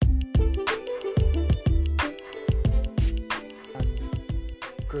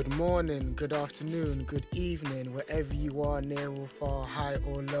Good morning, good afternoon, good evening, wherever you are, near or far, high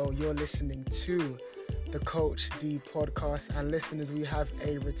or low. You're listening to the Coach D podcast, and listeners, we have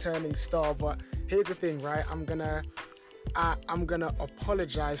a returning star. But here's the thing, right? I'm gonna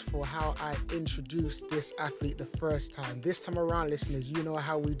apologize for how I introduced this athlete the first time. This time around, listeners, you know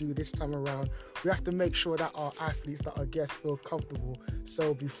how we do this time around. We have to make sure that our athletes, that our guests feel comfortable.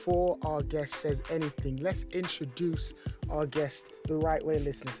 So before our guest says anything, let's introduce our guest the right way,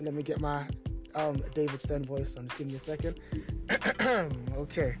 listeners. So let me get my David Stern voice on. Just give me a second.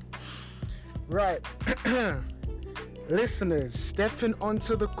 Okay. Right. Listeners, stepping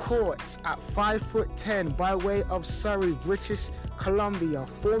onto the courts at 5'10" by way of Surrey, British Columbia,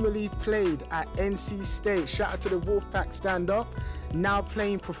 formerly played at NC State. Shout out to the Wolfpack, stand up. Now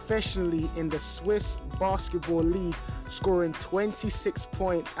playing professionally in the Swiss Basketball League, scoring 26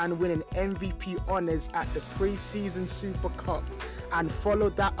 points and winning MVP honors at the preseason Super Cup, and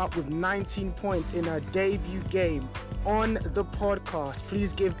followed that up with 19 points in her debut game. On the podcast,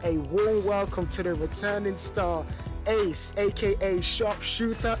 please give a warm welcome to the returning star, Ace, aka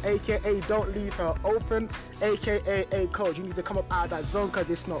Sharpshooter, aka Don't Leave Her Open, aka A Coach. You need to come up out of that zone because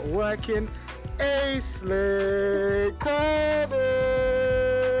it's not working. Ace Lake Coach.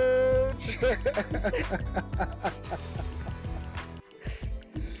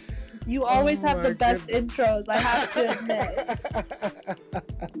 You always have the best intros, I have to admit.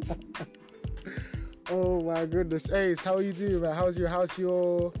 Oh my goodness. Ace, how are you doing, man? How's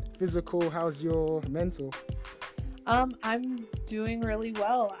your physical? How's your mental? I'm doing really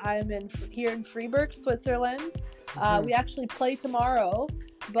well. I'm here in Freiburg, Switzerland. We actually play tomorrow,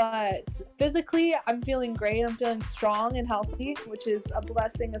 but physically I'm feeling great. I'm feeling strong and healthy, which is a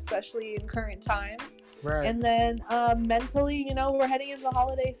blessing, especially in current times. Right. And then mentally, we're heading into the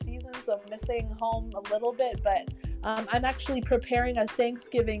holiday season, so I'm missing home a little bit, but I'm actually preparing a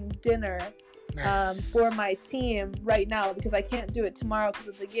Thanksgiving dinner for my team right now because I can't do it tomorrow because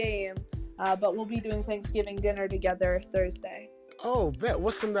of the game. But we'll be doing Thanksgiving dinner together Thursday. Oh, bet.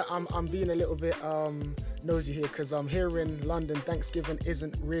 What's something that I'm being a little bit nosy here because I'm here in London. Thanksgiving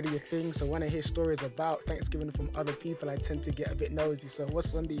isn't really a thing, so when I hear stories about Thanksgiving from other people, I tend to get a bit nosy. So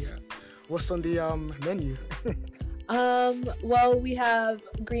what's on the menu? Well, we have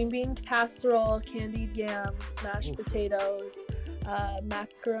green bean casserole, candied yams, mashed potatoes,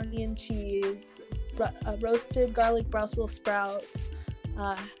 macaroni and cheese, roasted garlic Brussels sprouts.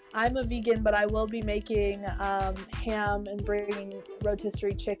 I'm a vegan, but I will be making ham and bringing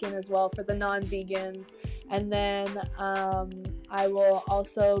rotisserie chicken as well for the non-vegans. And then I will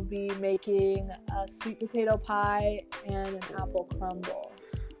also be making a sweet potato pie and an apple crumble.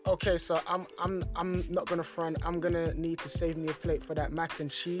 Okay, so I'm not gonna front. I'm gonna need to save me a plate for that mac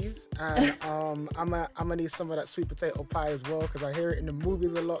and cheese, and I'm gonna need some of that sweet potato pie as well because I hear it in the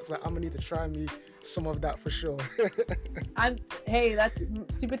movies a lot. So I'm gonna need to try me some of that for sure. That's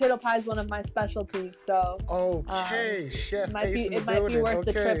sweet potato pie is one of my specialties. So okay, chef. It might be worth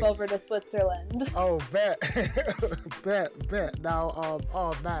the trip over to Switzerland. Oh, bet, bet. Now,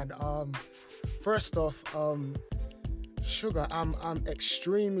 first off, Sugar, I'm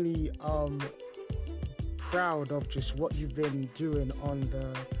extremely proud of just what you've been doing on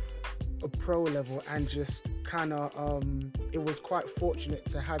the pro level, and just kind of it was quite fortunate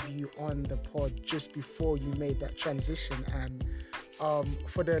to have you on the pod just before you made that transition. And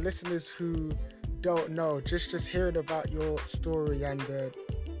for the listeners who don't know, just hearing about your story and the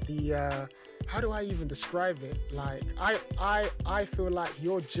how do I even describe it? Like I feel like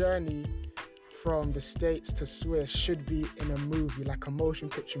your journey from the States to Swiss should be in a movie, like a motion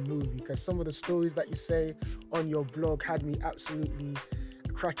picture movie, because some of the stories that you say on your blog had me absolutely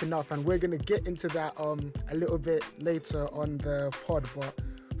cracking up, and we're going to get into that a little bit later on the pod. But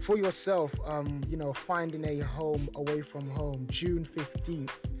for yourself, finding a home away from home, June 15th,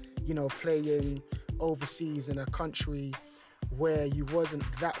 playing overseas in a country where you wasn't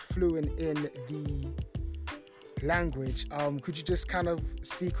that fluent in the language, could you just kind of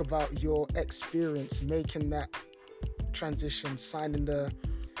speak about your experience making that transition, signing the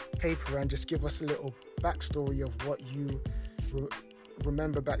paper, and just give us a little backstory of what you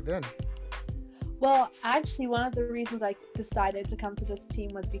remember back then? Well, actually, one of the reasons I decided to come to this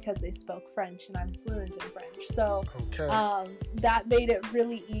team was because they spoke French and I'm fluent in French. So that made it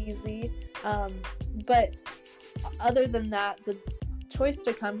really easy. But other than that, the choice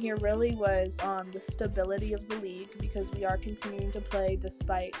to come here really was on the stability of the league, because we are continuing to play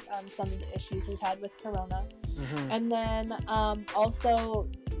despite some of the issues we've had with Corona. And then also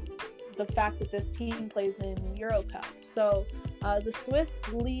the fact that this team plays in Eurocup. So the Swiss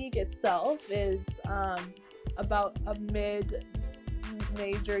league itself is about a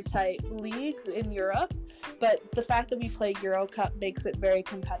major type league in Europe, but the fact that we play Euro Cup makes it very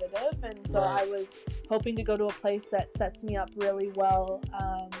competitive, and so I was hoping to go to a place that sets me up really well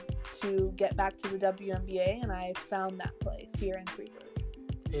to get back to the WNBA, and I found that place here in Freeburg.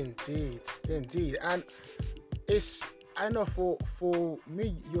 Indeed. And it's, I don't know, for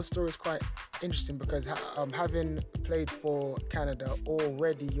me, your story is quite interesting because having played for Canada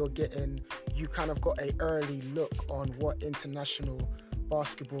already, you kind of got an early look on what international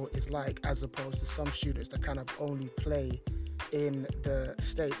basketball is like, as opposed to some students that kind of only play in the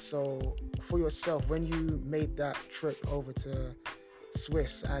States. So for yourself, when you made that trip over to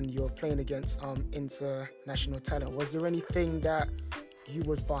Swiss and you're playing against international talent, was there anything that you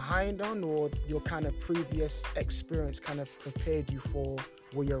was behind on, or your kind of previous experience kind of prepared you for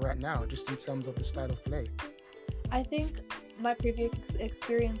where you're at now, just in terms of the style of play? I think my previous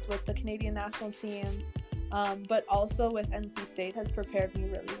experience with the Canadian national team, but also with NC State, has prepared me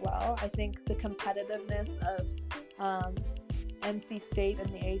really well. I think the competitiveness of NC State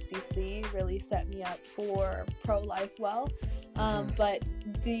and the ACC really set me up for pro life well. But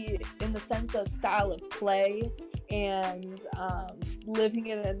in the sense of style of play and living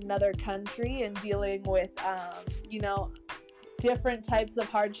in another country and dealing with different types of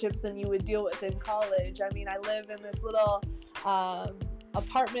hardships than you would deal with in college. I mean, I live in this little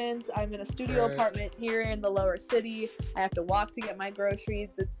apartment. I'm in a studio apartment here in the lower city. I have to walk to get my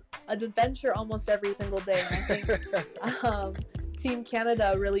groceries. It's an adventure almost every single day, and I think Team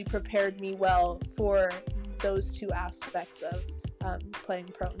Canada really prepared me well for those two aspects of playing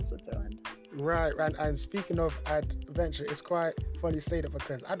pro in Switzerland. Right. And speaking of adventure, it's quite funny to say that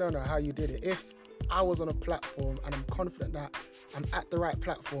because I don't know how you did it. If I was on a platform and I'm confident that I'm at the right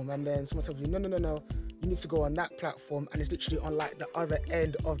platform, and then someone tells me, no, you need to go on that platform, and it's literally on like the other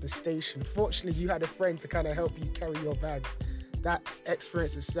end of the station. Fortunately, you had a friend to kind of help you carry your bags. That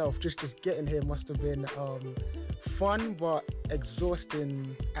experience itself, just getting here, must have been fun but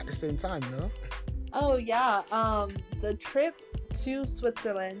exhausting at the same time, no? Oh yeah, the trip to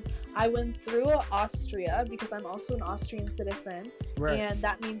Switzerland, I went through Austria because I'm also an Austrian citizen, and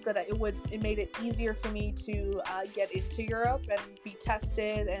that means that it made it easier for me to get into Europe and be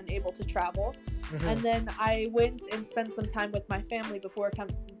tested and able to travel. And then I went and spent some time with my family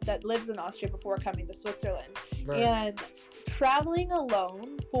that lives in Austria before coming to Switzerland. And traveling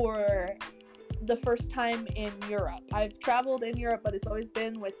alone for the first time in Europe. I've traveled in Europe, but it's always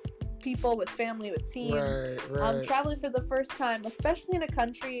been with people, with family, with teams. Traveling for the first time, especially in a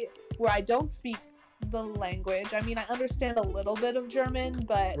country where I don't speak the language. I mean, I understand a little bit of German,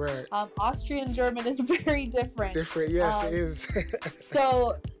 but Austrian German is very different. Yes, it is.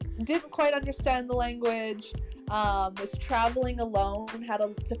 So didn't quite understand the language. Was traveling alone, had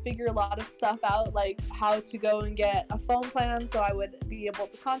to figure a lot of stuff out, like how to go and get a phone plan so I would be able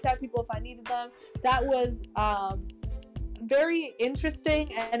to contact people if I needed them. That was very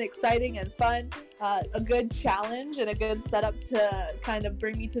interesting and exciting and fun. A good challenge and a good setup to kind of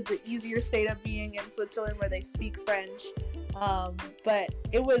bring me to the easier state of being in Switzerland where they speak French. But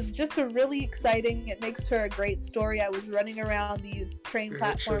it was just it makes for a great story. I was running around these train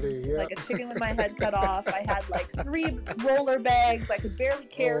platforms like a chicken with my head cut off. I had like 3 roller bags. I could barely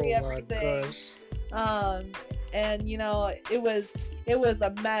carry everything. And it was a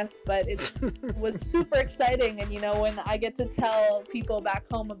mess, but it was super exciting. And when I get to tell people back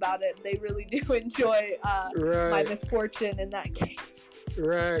home about it, they really do enjoy my misfortune in that case.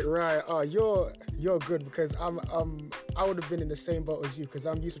 Right. Oh, you're good, because I would have been in the same boat as you, because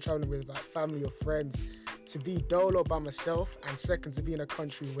I'm used to traveling with like family or friends. To be dolo by myself, and second, to be in a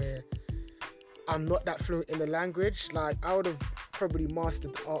country where I'm not that fluent in the language. Like, I would have probably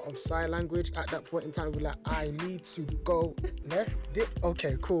mastered the art of sign language at that point in time. I'd be like, I need to go left, dip.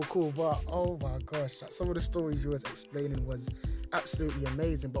 Okay, cool. But oh my gosh, some of the stories you was explaining was absolutely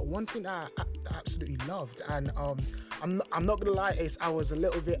amazing. But one thing that I absolutely loved, and I'm not gonna lie, Ace, I was a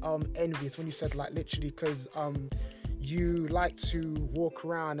little bit envious when you said, like, literally, because you like to walk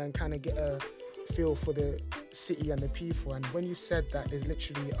around and kind of get a feel for the city and the people, and when you said that there's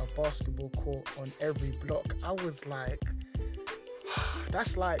literally a basketball court on every block, I was like,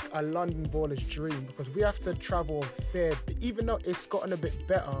 that's like a London baller's dream, because we have to travel a fair bit, even though it's gotten a bit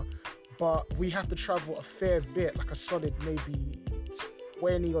better, but we have to travel a fair bit, like a solid maybe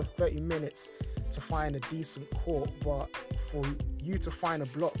 20 or 30 minutes to find a decent court. But for you to find a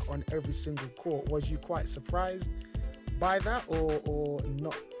block on every single court, was you quite surprised by that, or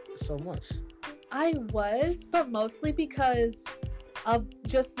not so much? I was, but mostly because of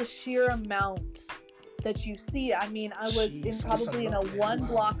just the sheer amount that you see. I mean, I was probably in a 1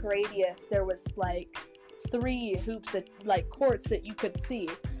 block radius. There was like 3 hoops that like courts that you could see.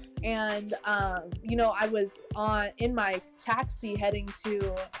 And you know, I was in my taxi heading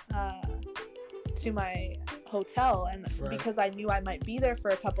to my hotel, and because I knew I might be there for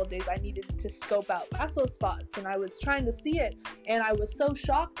a couple of days, I needed to scope out paso spots, and I was trying to see it, and I was so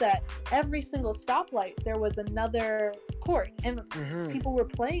shocked that every single stoplight there was another court, and people were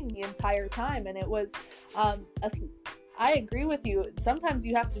playing the entire time. And it was I agree with you. Sometimes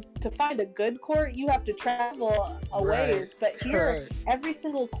you have to find a good court, you have to travel a ways. But here, every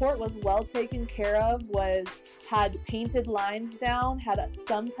single court was well taken care of, had painted lines down, had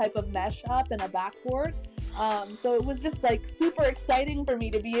some type of mesh up and a backboard. So it was just like super exciting for me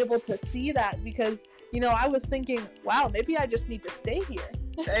to be able to see that, because, you know, I was thinking, wow, maybe I just need to stay here.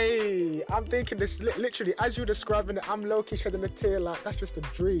 Hey, I'm thinking this literally as you're describing it, I'm low-key shedding a tear. Like, that's just a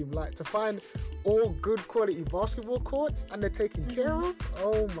dream. Like, to find all good quality basketball courts and they're taken care of.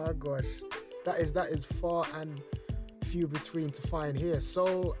 Oh my gosh, that is far and few between to find here.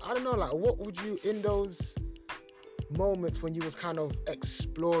 So I don't know, like, what would you, in those moments when you was kind of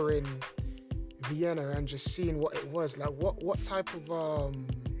exploring Vienna and just seeing what it was like, what type of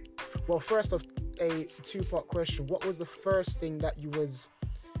well, first off, a 2-part question. What was the first thing that you was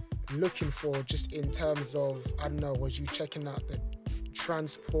looking for, just in terms of, I don't know, was you checking out the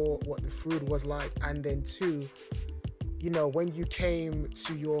transport, what the food was like? And then 2, you know, when you came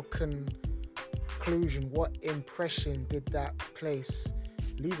to your conclusion, what impression did that place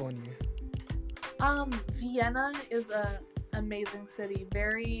leave on you? Vienna is a amazing city,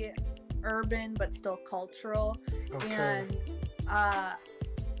 very urban but still cultural. And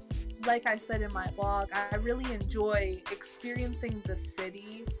like I said in my blog, I really enjoy experiencing the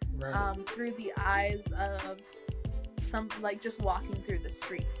city through the eyes of just walking through the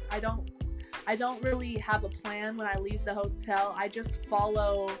streets. I don't really have a plan when I leave the hotel. I just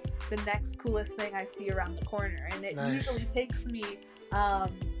follow the next coolest thing I see around the corner, and it usually takes me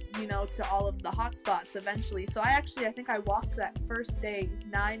you know, to all of the hot spots eventually. So I think I walked that first day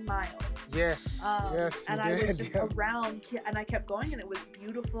 9 miles. Yes, and I was just around, and I kept going, and it was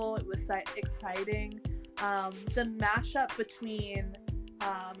beautiful. It was exciting. The mashup between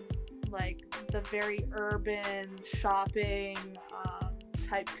like the very urban shopping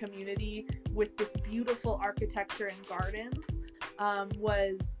type community with this beautiful architecture and gardens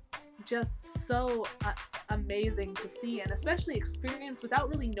was just so amazing to see, and especially experience without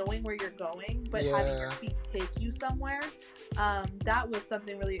really knowing where you're going, but having your feet take you somewhere. That was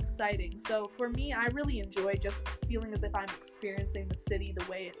something really exciting. So for me, I really enjoy just feeling as if I'm experiencing the city the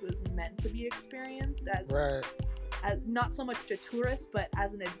way it was meant to be experienced, as not so much a tourist, but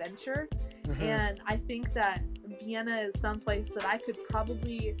as an adventure. And I think that Vienna is someplace that I could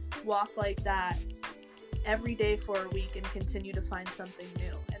probably walk like that every day for a week and continue to find something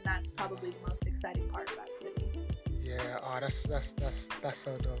new, and that's probably the most exciting part of that city. That's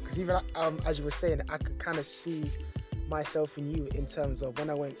so dope, because even as you were saying, I could kind of see myself in you in terms of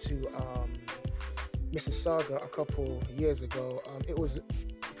when I went to Mississauga a couple years ago. It was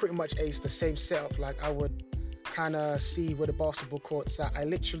pretty much the same setup. Like, I would kind of see where the basketball court's at. I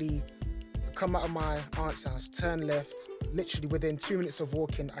literally come out of my aunt's house, turn left, literally within 2 minutes of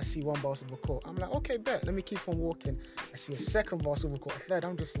walking, I see one basketball court. I'm like, okay, bet, let me keep on walking. I see a second basketball court, a third.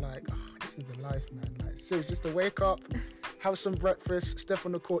 I'm just like, oh, this is the life, man. Like, seriously, just to wake up, have some breakfast, step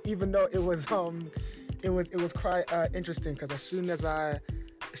on the court, even though it was quite interesting, because as soon as I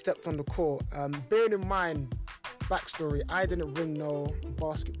stepped on the court, bearing in mind, backstory, I didn't bring no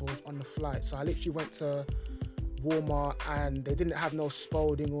basketballs on the flight, so I literally went to Walmart, and they didn't have no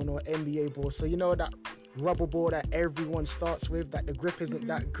Spalding or no NBA ball. So you know that rubber ball that everyone starts with, that the grip isn't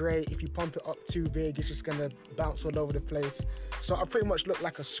that great. If you pump it up too big, it's just gonna bounce all over the place. So I pretty much looked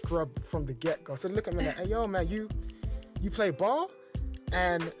like a scrub from the get-go. So look at me like, hey, yo, man, you play ball?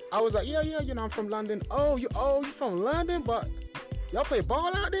 And I was like, yeah, you know, I'm from London. Oh, you from London? But y'all play ball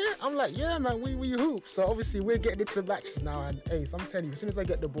out there? I'm like, yeah, man, we hoop. So obviously we're getting into matches now, and Ace, I'm telling you, as soon as I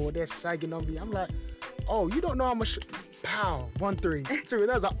get the ball, they're sagging on me. I'm like, oh, you don't know how much pow, 1 3 2.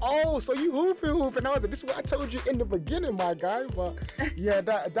 And I was like, oh, so you hooping. And I was like, this is what I told you in the beginning, my guy. But yeah,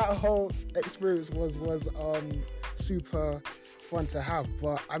 that whole experience was super fun to have.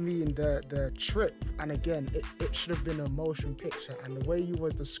 But I mean, the trip, and again, it should have been a motion picture, and the way you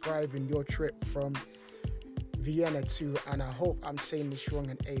was describing your trip from Vienna to, and I hope I'm saying this wrong,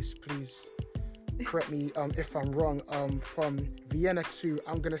 and Ace, please correct me if I'm wrong, from Vienna to,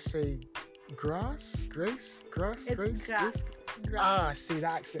 I'm gonna say Grace. Ah, see,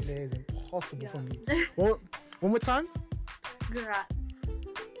 that accent there is impossible for me. One more time. Graz.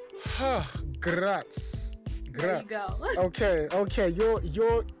 There you go. Okay.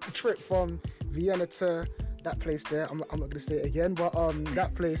 Your trip from Vienna to that place there, I'm not gonna say it again, but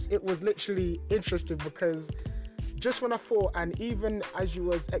that place, it was literally interesting because just when I thought, and even as you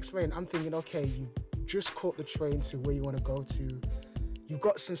was explaining, I'm thinking, okay, you just caught the train to where you want to go to. You've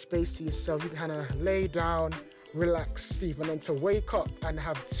got some space to yourself. You can kind of lay down, relax, Steve, and then to wake up and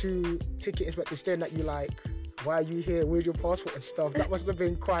have 2 ticket inspectors staring at you like, why are you here? Where's your passport and stuff? That must have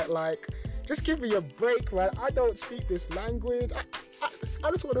been quite like, just give me a break, man. I don't speak this language.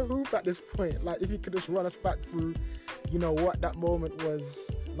 I just want to hoop at this point. Like, if you could just run us back through, you know, what that moment was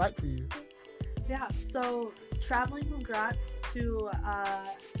like for you. Yeah, so traveling from Graz to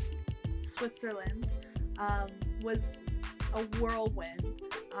Switzerland was a whirlwind.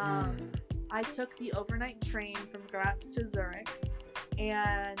 I took the overnight train from Graz to Zurich,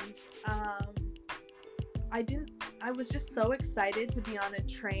 and I was just so excited to be on a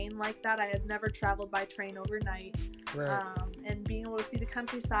train like that. I had never traveled by train overnight. Right. And being able to see the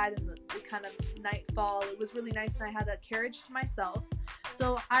countryside and the kind of nightfall, it was really nice, and I had a carriage to myself.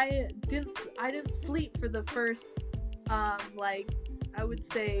 So I didn't sleep for the first like, I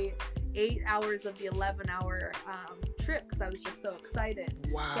would say 8 hours of the 11-hour trip, because I was just so excited.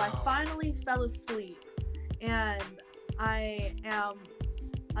 Wow. So I finally fell asleep, and I am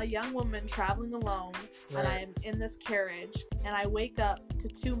a young woman traveling alone, right. And I'm in this carriage, and I wake up to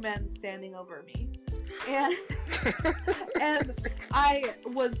 2 men standing over me, and and I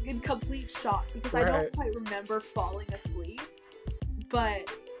was in complete shock because right. I don't quite remember falling asleep, but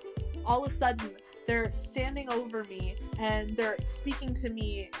all of a sudden they're standing over me and they're speaking to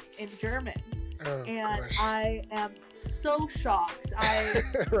me in German. Oh, and gosh. I am so shocked.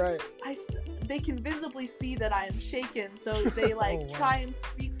 Right. They can visibly see that I am shaken, so they like try and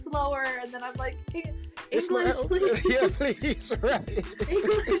speak slower, and then I'm like, hey, English, please. Yeah, please, right.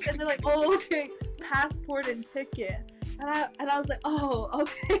 English, and they're like, oh, okay, passport and ticket, and I was like, oh,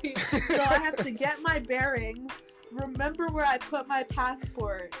 okay. So I have to get my bearings, remember where I put my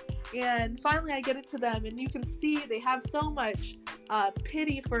passport, and finally I get it to them, and you can see they have so much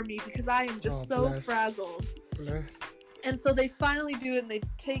pity for me because I am just frazzled. Bless. And so they finally do it, and they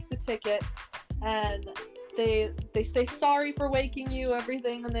take the tickets, and they say sorry for waking you,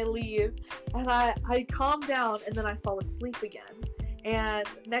 everything, and they leave. And I calm down, and then I fall asleep again. And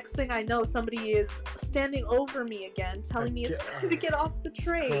next thing I know, somebody is standing over me again, telling me it's time to get off the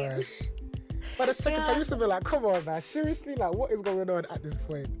train. Gosh. But the second time, you used to be like, come on, man, seriously? Like, what is going on at this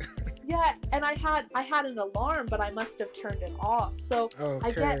point? Yeah, and I had an alarm, but I must have turned it off. So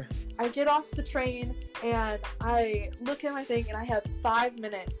okay. I get off the train, and I look at my thing, and I have 5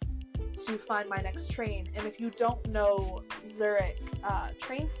 minutes to find my next train. And if you don't know Zurich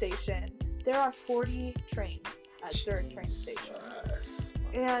train station, there are 40 trains at Zurich train station.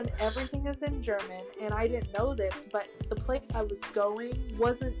 And everything is in German, and I didn't know this, but the place I was going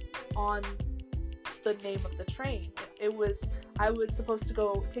wasn't on the name of the train. I was supposed to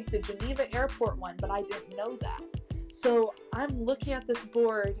go take the Geneva airport one, but I didn't know that. So I'm looking at this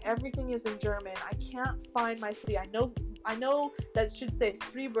board, everything is in German. I can't find my city. I know that should say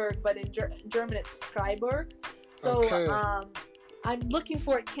Freiburg, but in German it's Freiburg. So okay. I'm looking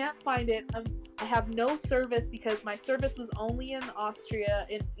for it, can't find it. I have no service because my service was only in Austria,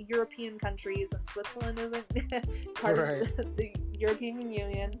 in European countries, and Switzerland isn't part right. of the European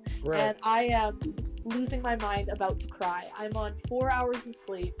Union. Right. And I am losing my mind, about to cry. I'm on 4 hours of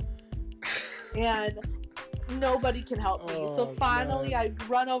sleep, and nobody can help me. So finally, man. I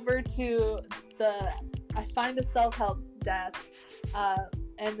run over to I find a self-help desk,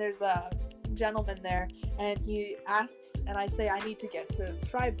 and there's a gentleman there, and he asks, and I say, I need to get to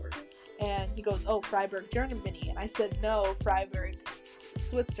Freiburg. And he goes, oh, Freiburg, Germany. And I said, no, Freiburg,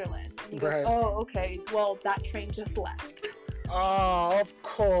 Switzerland. And he goes, oh, okay, well, that train just left. Oh, of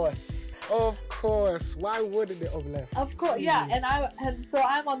course. Why wouldn't it have left? Of course, jeez. Yeah. And so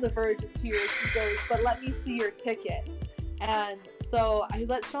I'm on the verge of tears. He goes, but let me see your ticket. And so I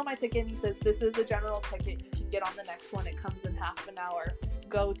show my ticket, and he says, this is a general ticket. You can get on the next one. It comes in half an hour.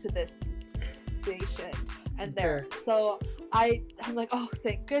 Go to this station. And there. So I'm like, oh,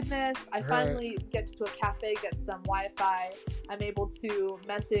 thank goodness. I finally get to a cafe, get some Wi-Fi. I'm able to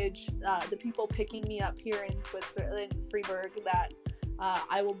message the people picking me up here in Switzerland, Freiburg, that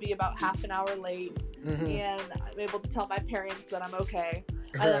I will be about half an hour late. Mm-hmm. And I'm able to tell my parents that I'm okay.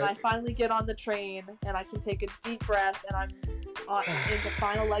 And then I finally get on the train, and I can take a deep breath, and I'm in the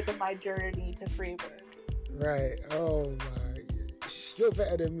final leg of my journey to Freiburg. Right. Oh, my. You're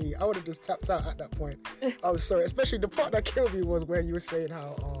better than me. I would have just tapped out at that point. I'm sorry. Especially the part that killed me was where you were saying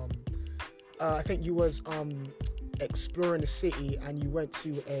how I think you was exploring the city, and you went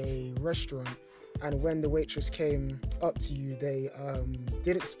to a restaurant, and when the waitress came up to you, they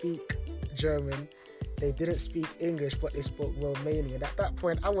didn't speak German, they didn't speak English, but they spoke Romanian. At that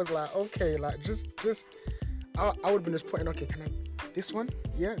point, I was like, okay, like just I would have been just putting, okay, can I this one?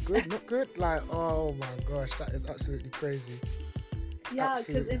 Yeah, good, not good. Like, oh my gosh, that is absolutely crazy. Yeah,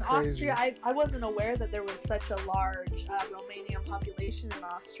 because in Austria, I wasn't aware that there was such a large Romanian population in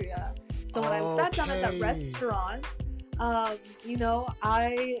Austria. So when I sat down at that restaurant, you know,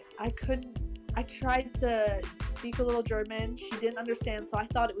 I tried to speak a little German. She didn't understand, so I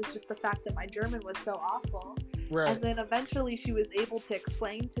thought it was just the fact that my German was so awful. Right. And then eventually she was able to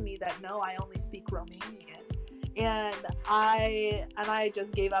explain to me that, no, I only speak Romanian. And I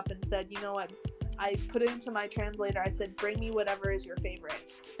just gave up and said, you know what? I put it into my translator. I said, bring me whatever is your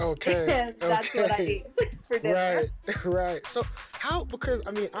favorite. Okay. And that's what I ate for dinner. Right. So how, because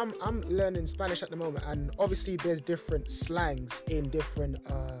I mean, I'm learning Spanish at the moment, and obviously there's different slangs in different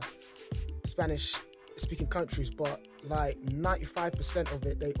Spanish speaking countries, but like 95% of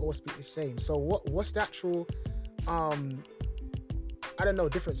it, they all speak the same. So what's the actual, I don't know,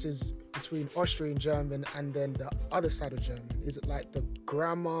 differences between Austrian German and then the other side of German? Is it like the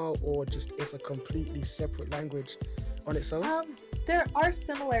grammar, or just it's a completely separate language on its own? There are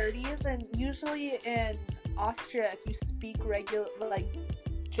similarities, and usually in Austria, if you speak regular like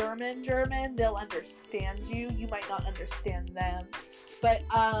German, they'll understand you. You might not understand them, but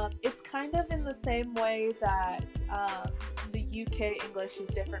it's kind of in the same way that the UK English is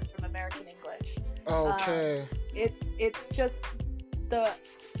different from American English. Okay. It's just the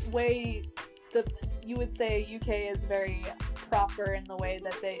way you would say UK is very proper in the way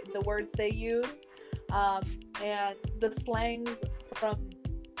that the words they use, and the slangs from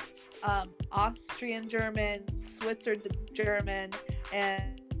Austrian German, Switzerland German,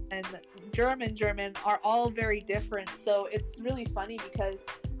 and German are all very different. So it's really funny because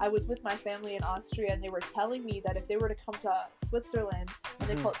I was with my family in Austria, and they were telling me that if they were to come to Switzerland, and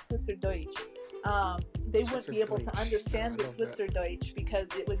they call it Schweizerdeutsch, they wouldn't be able to understand the Schweizerdeutsch because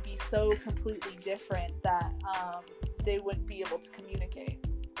it would be so completely different that they wouldn't be able to communicate.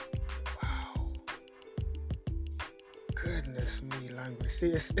 Wow. Goodness me, language.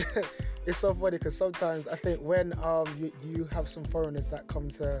 See, it's so funny because sometimes I think when you have some foreigners that come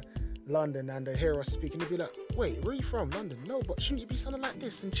to London and they hear us speaking, they'll be like, wait, where are you from? London? No, but shouldn't you be sounding like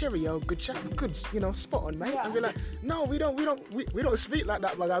this? And cheerio, good chat, good, spot on, mate. Yeah. And we're like, no, we don't speak like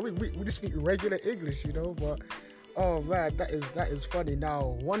that, like we just speak regular English, But oh man, that is funny.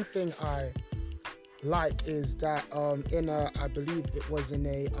 Now, one thing I like is that I believe it was in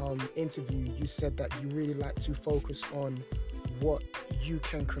a interview, you said that you really like to focus on what you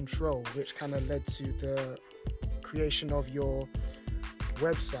can control, which kind of led to the creation of your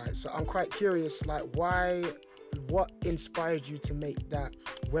website. So I'm quite curious, like, what inspired you to make that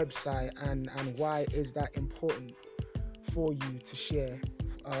website, and why is that important for you to share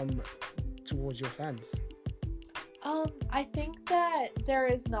towards your fans? I think that there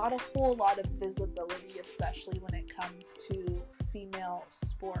is not a whole lot of visibility, especially when it comes to female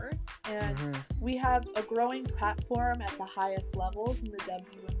sports, and we have a growing platform at the highest levels in the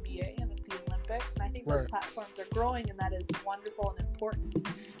WNBA and at the Olympics, and I think those platforms are growing, and that is wonderful and important.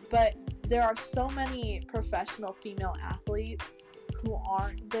 But there are so many professional female athletes who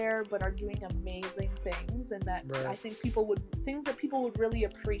aren't there but are doing amazing things, and that I think people would really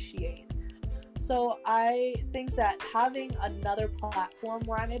appreciate. So I think that having another platform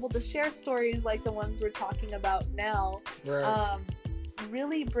where I'm able to share stories like the ones we're talking about now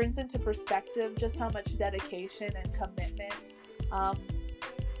really brings into perspective just how much dedication and commitment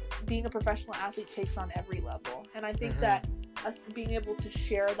being a professional athlete takes on every level. And I think that us being able to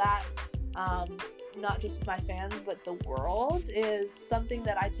share that, not just with my fans, but the world, is something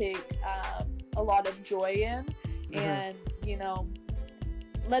that I take a lot of joy in. And,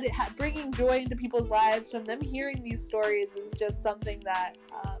 bringing joy into people's lives from them hearing these stories is just something that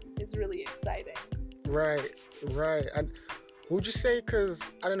is really exciting. Right. And would you say, because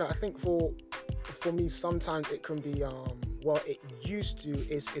I don't know, I think for me sometimes it can be it used to,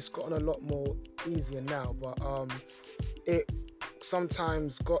 it's gotten a lot more easier now, but it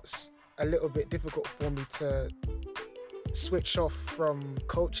sometimes got a little bit difficult for me to switch off from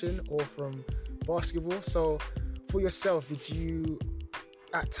coaching or from basketball. So for yourself, did you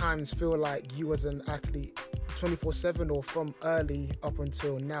at times feel like you as an athlete 24/7, or from early up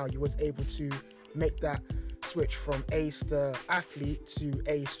until now you was able to make that switch from Ace the athlete to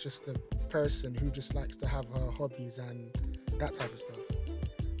Ace just a person who just likes to have her hobbies and that type of stuff?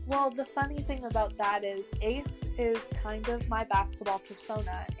 Well, the funny thing about that is Ace is kind of my basketball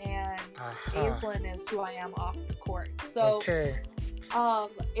persona, and Aislinn is who I am off the court. So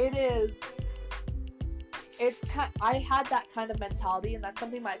I had that kind of mentality, and that's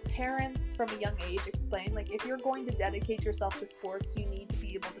something my parents from a young age explained. Like, if you're going to dedicate yourself to sports, you need to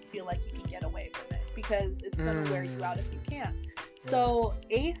be able to feel like you can get away from it, because it's going to wear you out if you can't. So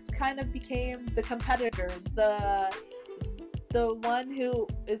Ace kind of became the competitor, the one who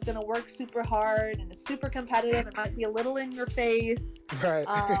is going to work super hard and is super competitive and might be a little in your face. Right.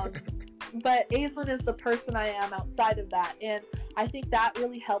 But Aislinn is the person I am outside of that. And I think that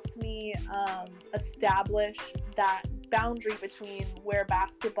really helped me establish that boundary between where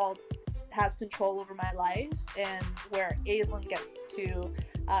basketball has control over my life and where Aislinn gets to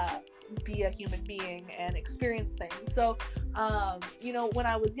be a human being and experience things. So, when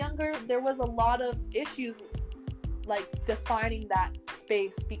I was younger, there was a lot of issues like defining that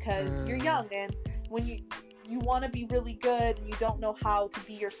space, because you're young, and when you want to be really good and you don't know how to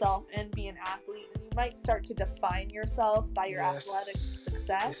be yourself and be an athlete, and you might start to define yourself by your athletic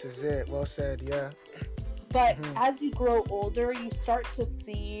success. This is it. Well said. Yeah. But as you grow older, you start to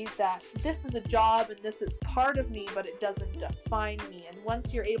see that this is a job and this is part of me, but it doesn't define me. And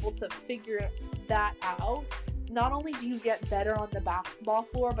once you're able to figure that out, not only do you get better on the basketball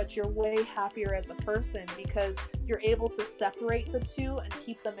floor, but you're way happier as a person, because you're able to separate the two and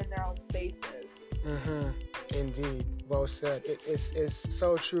keep them in their own spaces. Indeed. Well said. It's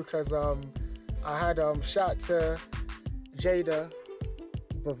so true, because I had shout out to Jada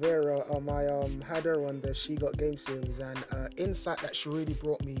Bavera. I had her on the She Got Game series, and insight that she really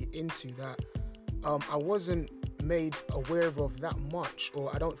brought me into that I wasn't made aware of that much,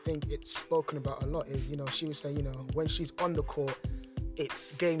 or I don't think it's spoken about a lot, is, she was saying, when she's on the court,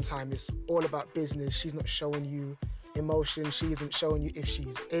 it's game time, it's all about business. She's not showing you emotion, she isn't showing you if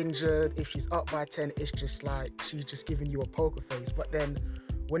she's injured, if she's up by 10, it's just like she's just giving you a poker face. But then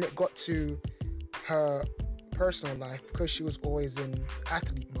when it got to her personal life, because she was always in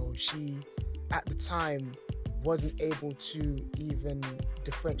athlete mode, she at the time wasn't able to even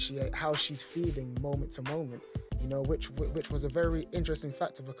differentiate how she's feeling moment to moment, which was a very interesting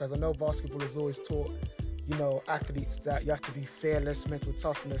factor, because I know basketball has always taught athletes that you have to be fearless, mental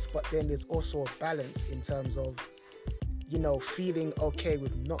toughness, but then there's also a balance in terms of feeling okay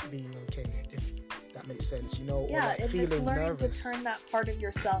with not being okay, if that makes sense, or like it's feeling learning nervous. to turn that part of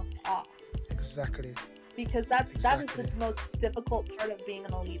yourself off. Exactly. Because that is the most difficult part of being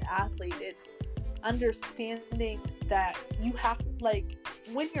an elite athlete. It's understanding that you have, like,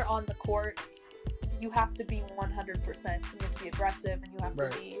 when you're on the court, you have to be 100%. You have to be aggressive, and you have to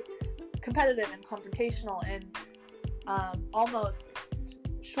be competitive and confrontational, and almost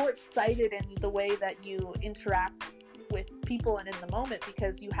short-sighted in the way that you interact with people and in the moment,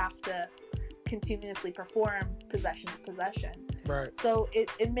 because you have to continuously perform possession to possession. Right. So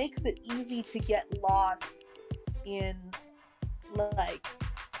it makes it easy to get lost in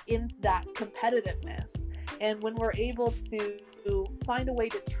that competitiveness. And when we're able to find a way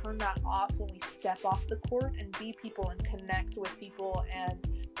to turn that off when we step off the court and be people and connect with people and,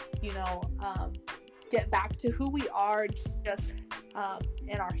 get back to who we are, just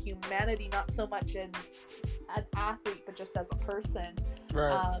in our humanity, not so much in an athlete, but just as a person.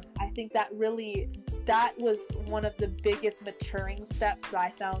 Right. I think that was one of the biggest maturing steps that I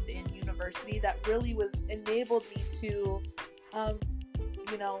found in university, that really enabled me to,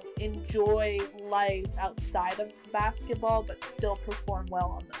 enjoy life outside of basketball, but still perform well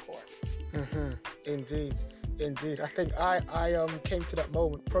on the court. Indeed. I think I came to that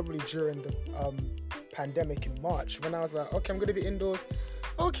moment probably during the pandemic in March, when I was like, okay, I'm going to be indoors.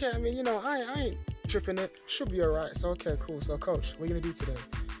 Okay, I mean, I ain't tripping it. Should be all right. So, okay, cool. So, coach, what are you going to do today?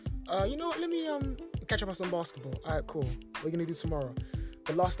 Let me catch up on some basketball. All right, cool. What are you going to do tomorrow?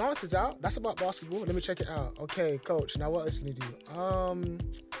 The last dance is out. That's about basketball. Let me check it out. Okay, coach, now what else are you going to do?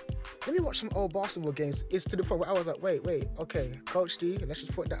 Let me watch some old basketball games. It's to the point where I was like, wait. Okay, Coach D, let's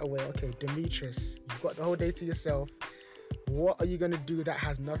just put that away. Okay, Demetrius, you've got the whole day to yourself. What are you going to do that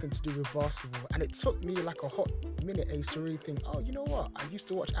has nothing to do with basketball? And it took me like a hot minute, Ace, to really think, oh, you know what? I used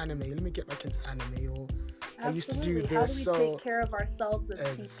to watch anime. Let me get back into anime. Or Absolutely. I used to do this. How do we take care of ourselves as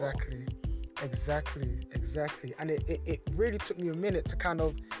people? Exactly. And it really took me a minute to kind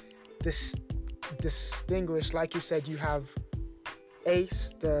of distinguish. Like you said, you have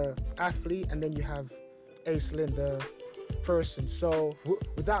Ace, the athlete, and then you have Aislinn, the person. So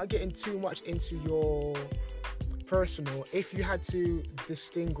without getting too much into your personal, if you had to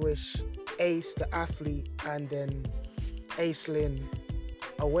distinguish Ace, the athlete, and then Aislinn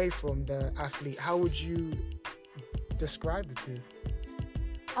away from the athlete, how would you describe the two?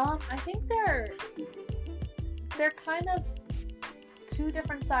 I think they're kind of two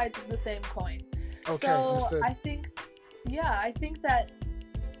different sides of the same coin. Okay, so understood. I think that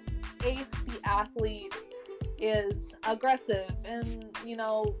Ace, the athlete, is aggressive and, you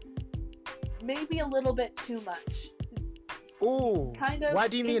know, maybe a little bit too much. Ooh, kind of why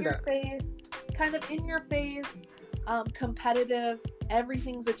do you mean that? Kind of in your face, competitive.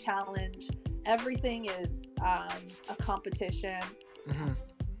 Everything's a challenge. Everything is a competition. Mm-hmm.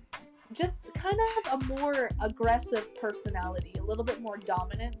 Just kind of a more aggressive personality, a little bit more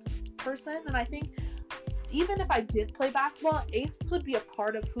dominant person. And I think even if I did play basketball, Ace would be a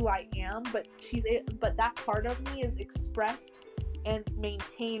part of who I am, but that part of me is expressed and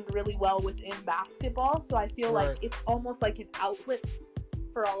maintained really well within basketball. So I feel like it's almost like an outlet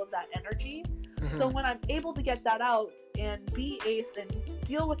for all of that energy. Mm-hmm. So when I'm able to get that out and be Ace and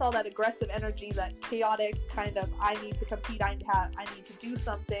deal with all that aggressive energy, that chaotic kind of I need to compete, I need to do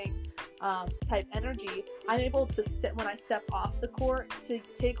something type energy, I'm able to when I step off the court to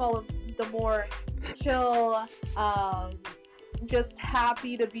take all of the more chill, just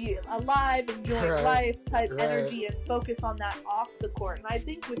happy to be alive, enjoying life type energy and focus on that off the court. And I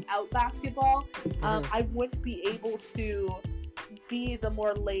think without basketball, I wouldn't be able to be the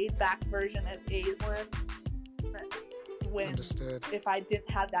more laid back version as Aislinn if I didn't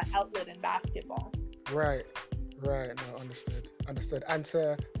have that outlet in basketball. Right. No, understood. And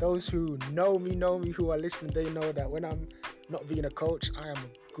to those who know me, who are listening, they know that when I'm not being a coach, I am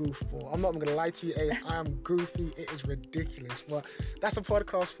a goofball. I'm not going to lie to you, Ace. I am goofy. It is ridiculous. But that's a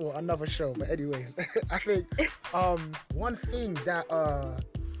podcast for another show. But anyways, I think one thing that,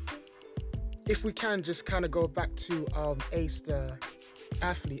 if we can just kind of go back to Ace, the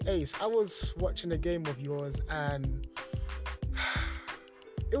athlete. Ace, I was watching a game of yours and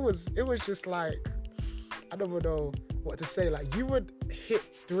it was just like, I don't even know what to say. Like, you would hit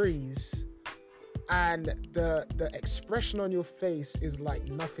threes and the expression on your face is like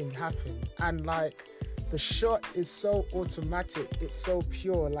nothing happened. And like, the shot is so automatic. It's so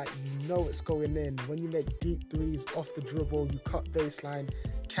pure. Like, you know it's going in. When you make deep threes off the dribble, you cut baseline,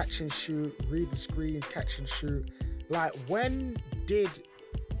 catch and shoot, read the screens, catch and shoot. Like, when did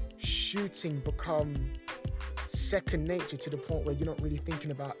shooting become second nature to the point where you're not really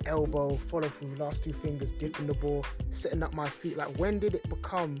thinking about elbow, follow through, last two fingers, dipping the ball, setting up my feet? Like, when did it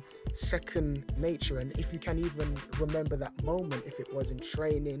become second nature? And if you can even remember that moment, if it was in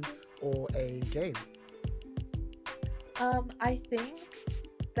training or a game. I think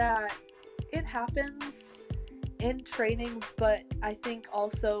that it happens in training, but I think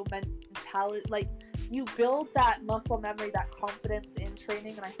also mentality, like, you build that muscle memory, that confidence in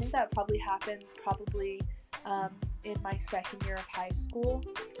training, and I think that probably happened in my second year of high school,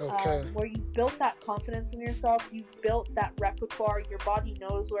 where you built that confidence in yourself, you've built that repertoire, your body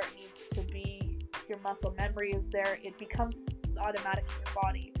knows where it needs to be, your muscle memory is there, it becomes automatic in your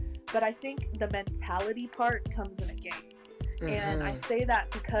body. But I think the mentality part comes in a game. Mm-hmm. And I say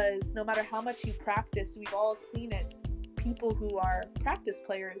that because no matter how much you practice, we've all seen it, people who are practice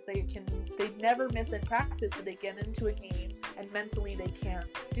players, they never miss in practice, but they get into a game and mentally they can't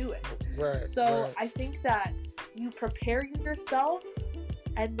do it. I think that you prepare yourself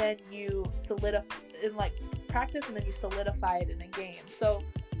and then you solidify in like practice, and then you solidify it in a game. So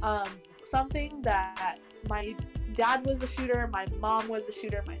something that my dad was a shooter, my mom was a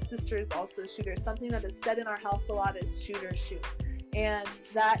shooter, my sister is also a shooter. Something that is said in our house a lot is shooters shoot. And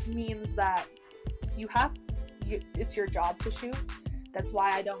that means that it's your job to shoot. That's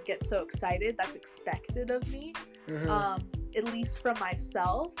why I don't get so excited. That's expected of me, at least from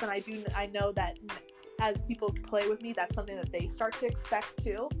myself. And I know that as people play with me, that's something that they start to expect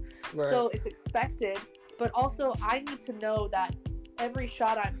too. Right. So it's expected, but also I need to know that every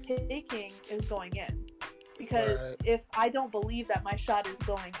shot I'm taking is going in. Because if I don't believe that my shot is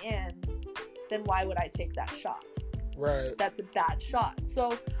going in, then why would I take that shot? Right. That's a bad shot.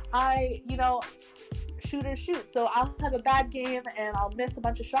 So shooters shoot. So I'll have a bad game and I'll miss a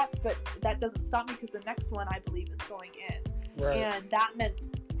bunch of shots, but that doesn't stop me because the next one I believe is going in. Right. And that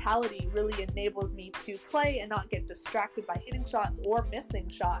mentality really enables me to play and not get distracted by hitting shots or missing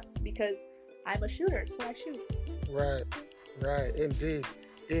shots because I'm a shooter, so I shoot. Right. Indeed.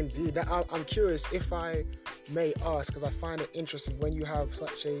 I'm curious, if I may ask, because I find it interesting when you have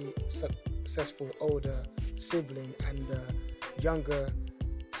such a successful older sibling and the younger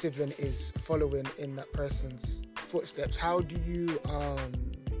sibling is following in that person's footsteps, how do you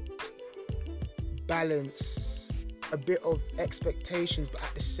balance a bit of expectations but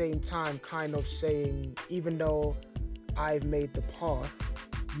at the same time kind of saying, even though I've made the path,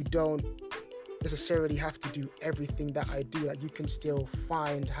 you don't necessarily have to do everything that I do, like you can still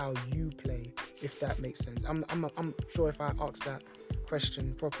find how you play, if that makes sense. I'm sure if I asked that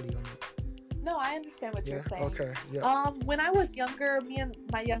question properly or not. No, I understand what you're saying. Okay. Yeah. When I was younger, me and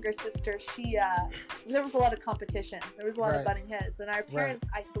my younger sister, there was a lot of competition. There was a lot of butting heads, and our parents,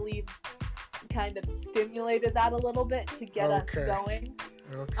 I believe, kind of stimulated that a little bit to get us going.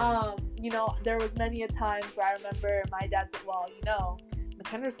 Okay. There was many a times where I remember my dad said, "Well,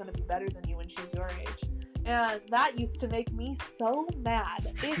 McKenna's going to be better than you when she's your age." And that used to make me so mad.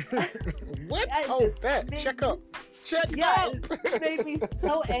 What? Bet. Check up. It made me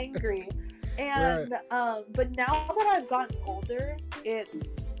so angry. And but now that I've gotten older,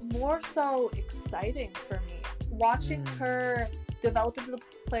 it's more so exciting for me watching her develop into the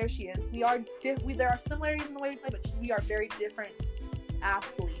player she is. There are similarities in the way we play, but we are very different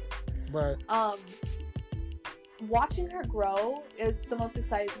athletes. Right. Watching her grow is the most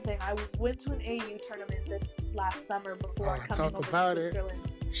exciting thing. I went to an AU tournament this last summer before coming over to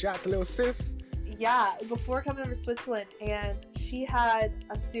Switzerland. Shout out to little sis. Yeah, before coming over to Switzerland, and she had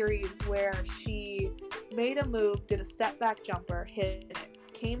a series where she made a move, did a step back jumper, hit it,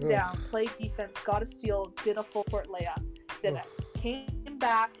 came down, played defense, got a steal, did a full court layup, did it, came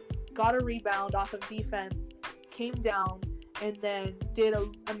back, got a rebound off of defense, came down, and then did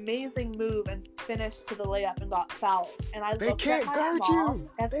an amazing move and finished to the layup and got fouled. And I looked at my mom,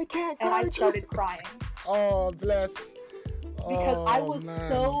 and I started crying. Oh, bless. Because I was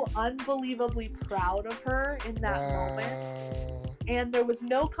so unbelievably proud of her in that moment. And there was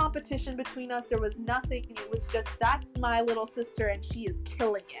no competition between us. There was nothing. It was just, that's my little sister and she is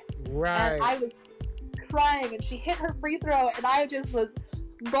killing it. Right. And I was crying and she hit her free throw and I just was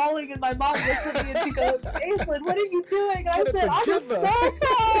bawling, and my mom looked at me and she goes, "Aislinn, what are you doing?" And I said, "I'm just so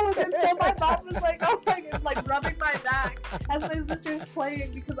proud." And so my mom was like, "Oh my God," like rubbing my back as my sister's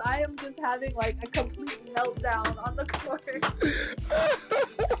playing, because I am just having like a complete meltdown on the court.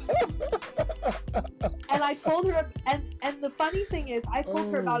 And I told her, and the funny thing is, I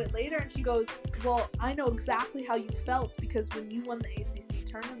told her about it later, and she goes, "Well, I know exactly how you felt, because when you won the ACC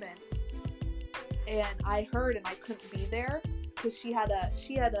tournament, and I heard and I couldn't be there, because she had a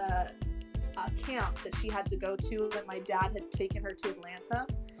camp that she had to go to, and my dad had taken her to Atlanta.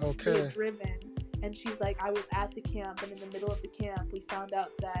 Okay. They had driven, and she's like, I was at the camp, and in the middle of the camp, we found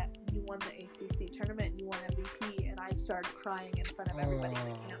out that you won the ACC tournament, and you won MVP, and I started crying in front of everybody in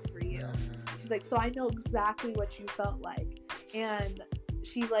the camp for you." She's like, "So I know exactly what you felt like." And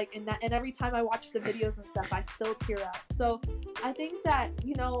she's like, and every time I watch the videos and stuff, I still tear up. So I think that,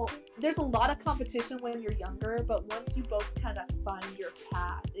 there's a lot of competition when you're younger, but once you both kind of find your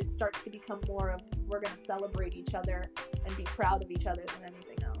path, it starts to become more of, we're going to celebrate each other and be proud of each other than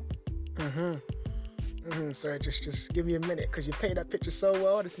anything else. Sorry, just give me a minute, because you paint that picture so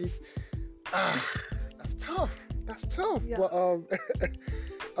well. I just need that's tough. Yeah. But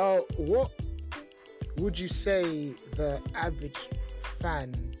what would you say the average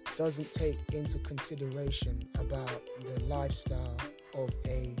fan doesn't take into consideration about the lifestyle of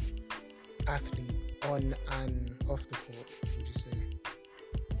a athlete on and off the court, would you say?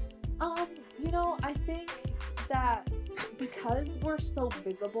 I think that because we're so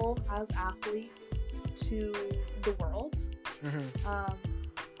visible as athletes to the world,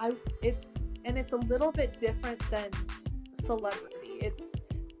 it's a little bit different than celebrity.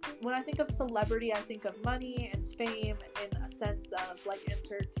 When I think of celebrity, I think of money and fame in a sense of like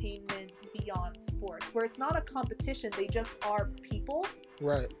entertainment beyond sports, where it's not a competition, they just are people.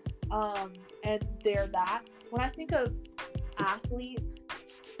 Right. And they're that. When I think of athletes,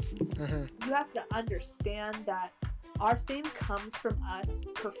 you have to understand that our fame comes from us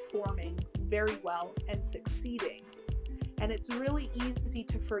performing very well and succeeding. And it's really easy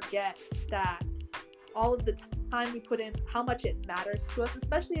to forget that all of the time we put in, how much it matters to us,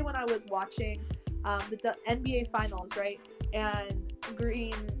 especially when I was watching the NBA finals, right? And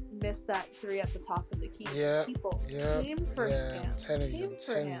Green missed that three at the top of the key. People came for him. I'm telling you,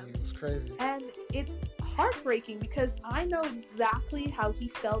 it was crazy. And it's heartbreaking, because I know exactly how he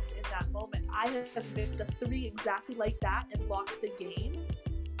felt in that moment. I have missed a three exactly like that and lost a game.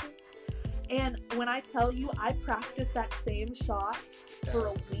 And when I tell you, I practiced that same shot for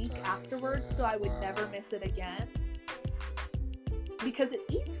a week afterwards, so I would never miss it again, because it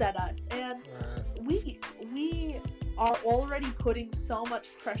eats at us. And we are already putting so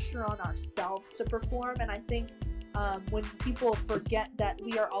much pressure on ourselves to perform. And I think when people forget that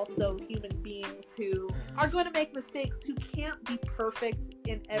we are also human beings who are going to make mistakes, who can't be perfect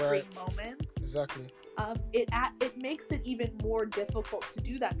in every moment. Exactly. It makes it even more difficult to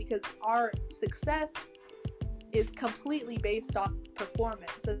do that, because our success is completely based off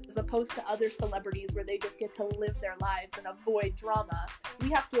performance, as opposed to other celebrities where they just get to live their lives and avoid drama. We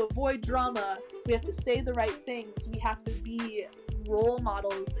have to avoid drama. We have to say the right things. We have to be role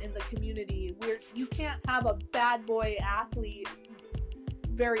models in the community. You can't have a bad boy athlete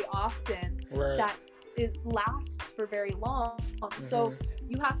very often that it lasts for very long. So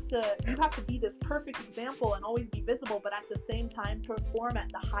you have to be this perfect example and always be visible, but at the same time perform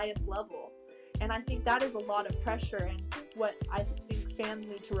at the highest level. And I think that is a lot of pressure. And what I think fans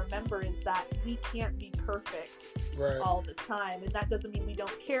need to remember is that we can't be perfect all the time. And that doesn't mean we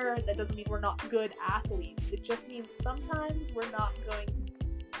don't care. That doesn't mean we're not good athletes. It just means sometimes we're not going to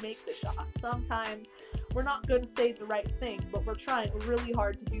make the shot. Sometimes we're not going to say the right thing, but we're trying really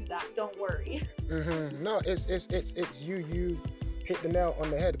hard to do that. Don't worry. No, it's you hit the nail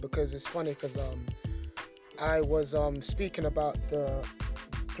on the head, because it's funny because I was speaking about the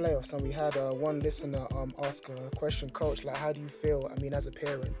playoffs, and we had one listener ask a question, Coach, like, how do you feel, I mean, as a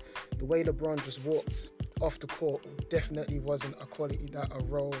parent, the way LeBron just walked off the court definitely wasn't a quality that a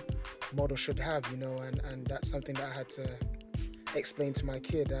role model should have, you know, and that's something that I had to explain to my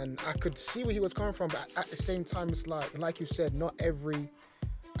kid, and I could see where he was coming from, but at the same time, it's like you said, not every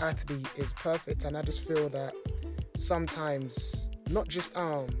athlete is perfect, and I just feel that sometimes, not just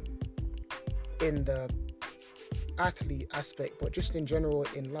in the athlete aspect, but just in general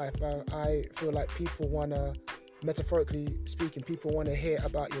in life, I feel like people want to, metaphorically speaking, people want to hear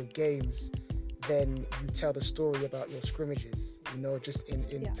about your games than you tell the story about your scrimmages, you know, just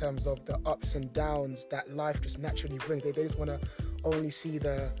in terms of the ups and downs that life just naturally brings. They just want to only see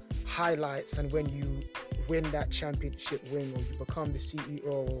the highlights, and when you win that championship win, or you become the CEO,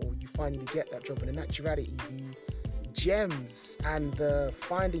 or you finally get that job, and in actuality, the gems and the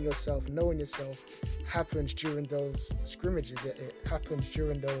finding yourself, knowing yourself happens during those scrimmages. It happens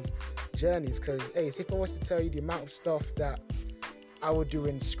during those journeys, because if I was to tell you the amount of stuff that I would do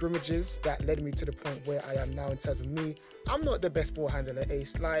in scrimmages that led me to the point where I am now in terms of me, I'm not the best ball handler,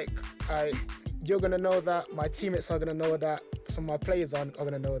 Ace. Like, you're going to know that, my teammates are going to know that, some of my players are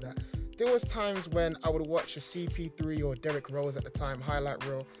going to know that. There was times when I would watch a CP3 or Derrick Rose at the time highlight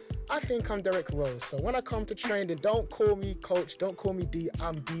reel. I think I'm Derrick Rose. So when I come to training, don't call me Coach, don't call me D,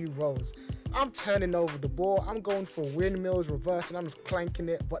 I'm D Rose. I'm turning over the ball, I'm going for windmills, reversing, I'm just clanking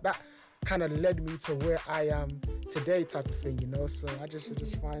it. But that kind of led me to where I am today, type of thing, you know? So I just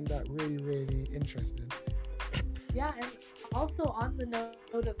find that really, really interesting. Yeah, and also on the note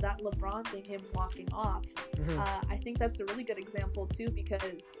of that LeBron thing, him walking off, I think that's a really good example too,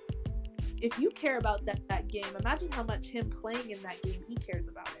 because if you care about that game, imagine how much him playing in that game, he cares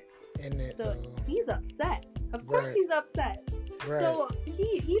about it. So he's upset. Of course he's upset. So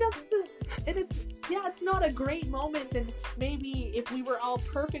he doesn't, and it's not a great moment, and maybe if we were all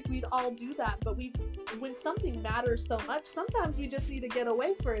perfect, we'd all do that, but when something matters so much, sometimes we just need to get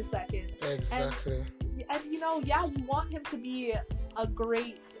away for a second. Exactly. And you know, you want him to be a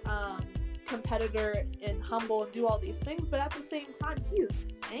great competitor and humble and do all these things, but at the same time, he is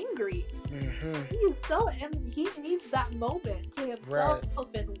angry. He is so, and he needs that moment to himself.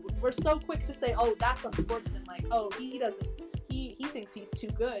 And we're so quick to say, oh, that's unsportsmanlike. Oh, he thinks he's too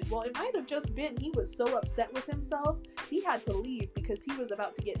good. Well, it might have just been he was so upset with himself, he had to leave because he was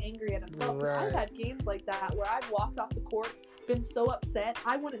about to get angry at himself. I've had games like that where I've walked off the court, been so upset,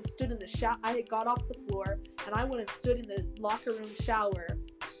 I went and stood in the shower. I had got off the floor and I went and stood in the locker room shower,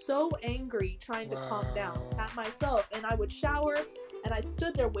 so angry, trying to calm down at myself. And I would shower and I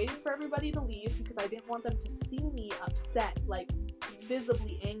stood there waiting for everybody to leave because I didn't want them to see me upset, like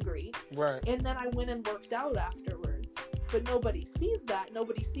visibly angry. And then I went and worked out afterwards. But nobody sees that.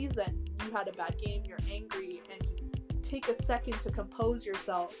 Nobody sees that you had a bad game, you're angry, and you take a second to compose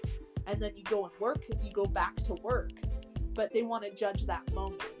yourself, and then you go and work, you go back to work. But they want to judge that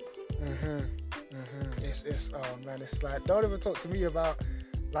moment. It's oh man, it's like, don't even talk to me about,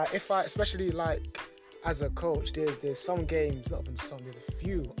 like, if I, especially like as a coach, there's some games, not even some, there's a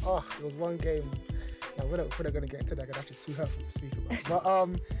few. There was one game, now we're not gonna get into that because that's just too hurtful to speak about.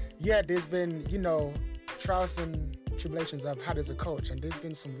 But there's been, you know, trials and tribulations I've had as a coach, and there's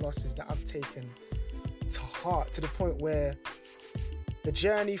been some losses that I've taken to heart, to the point where the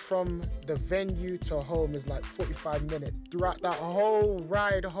journey from the venue to home is like 45 minutes. Throughout that whole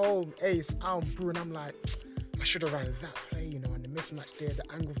ride home, Ace, I'm brewing. I'm like, I should have ran that play, you know, and the mismatch there, the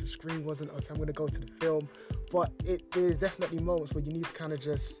angle of the screen wasn't okay. I'm going to go to the film. But there's definitely moments where you need to kind of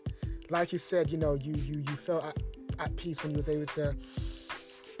just, like you said, you know, you felt at peace when you was able to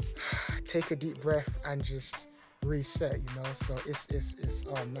take a deep breath and just reset, you know. So it's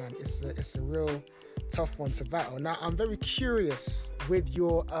oh man, it's a real tough one to battle. Now I'm very curious with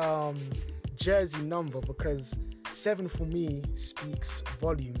your jersey number, because 7 for me speaks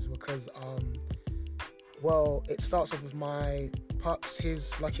volumes, because well, it starts off with my pups,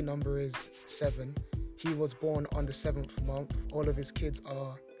 his lucky number is 7, he was born on the 7th month. All of his kids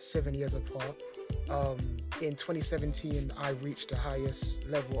are 7 years apart. In 2017, I reached the highest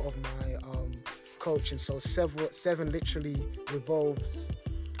level of my coaching. So 7 literally revolves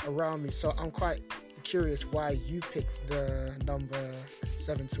around me. So I'm quite curious why you picked the number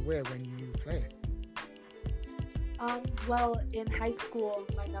 7 to wear when you play. Well, in high school,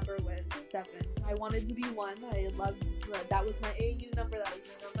 my number was 7. I wanted to be 1. I loved that was my AAU number. That was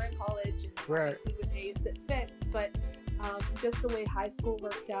my number in college. And right. Obviously with A's it fits, but just the way high school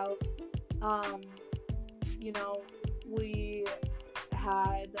worked out, we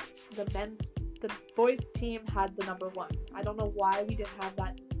had the boys team had the number 1. I don't know why we didn't have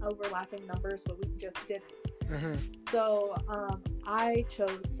that overlapping numbers, but we just didn't. Mm-hmm. So I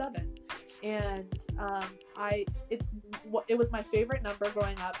chose 7. And it was my favorite number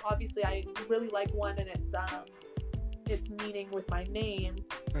growing up. Obviously, I really like 1 and its meaning with my name.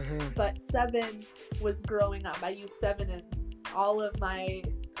 Mm-hmm. But 7 was growing up. I used 7 in all of my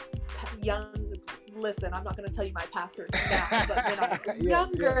listen, I'm not going to tell you my passwords now, but when I was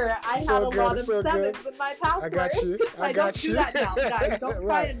younger, I had a lot of 7s in my passwords. I don't do that now, guys. Don't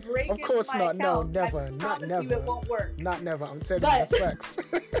try and break into my accounts. No, never. I promise you it won't work. Not never. I'm telling you, that's facts.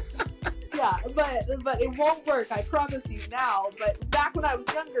 Yeah, but it won't work. I promise you now. But back when I was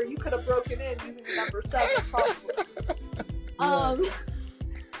younger, you could have broken in using the number 7, probably.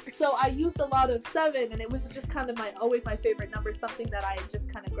 So I used a lot of 7, and it was just kind of always my favorite number, something that I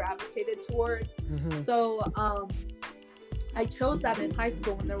just kind of gravitated towards. Mm-hmm. So I chose that in high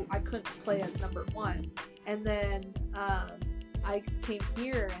school when I couldn't play as number 1, and then I came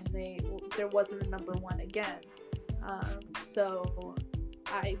here and there wasn't a number 1 again. So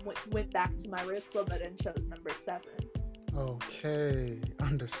I went back to my roots a little bit and chose number 7. Okay,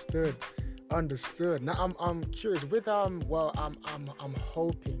 understood. Now I'm curious with I'm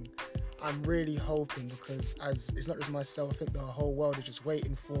hoping, I'm really hoping, because as it's not just myself, I think the whole world is just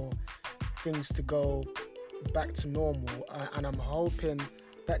waiting for things to go back to normal, and I'm hoping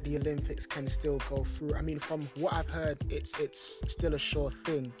that the Olympics can still go through. I mean, from what I've heard, it's still a sure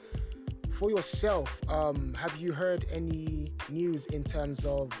thing. For yourself, have you heard any news in terms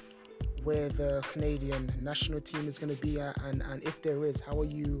of where the Canadian national team is going to be at, and if there is, how are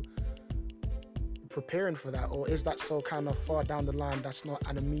you preparing for that, or is that so kind of far down the line that's not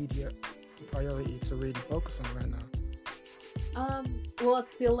an immediate priority to really focus on right now? Well,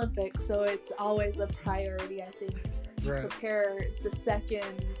 it's the Olympics, so it's always a priority. I think you prepare the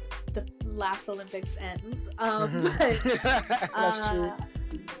second the last Olympics ends. That's true.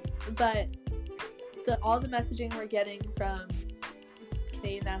 But all the messaging we're getting from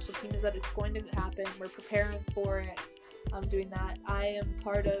Canadian national team is that it's going to happen. We're preparing for it. I'm doing that. I am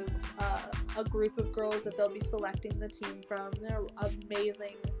part of a group of girls that they'll be selecting the team from. They're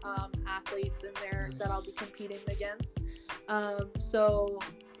amazing athletes in there that I'll be competing against. So,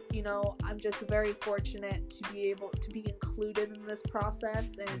 I'm just very fortunate to be able to be included in this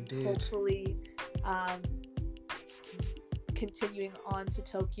process, and hopefully continuing on to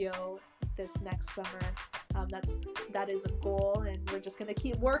Tokyo this next summer. That is a goal, and we're just going to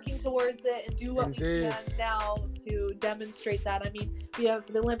keep working towards it and do what we can now to demonstrate that. I mean, we have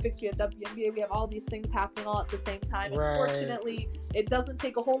the Olympics, we have WNBA, we have all these things happening all at the same time. And fortunately, it doesn't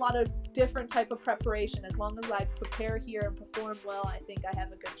take a whole lot of different type of preparation. As long as I prepare here and perform well, I think I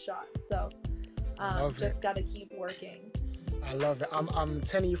have a good shot. So just got to keep working. I love it. I'm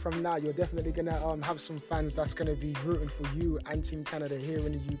telling you from now, you're definitely gonna have some fans that's gonna be rooting for you and Team Canada here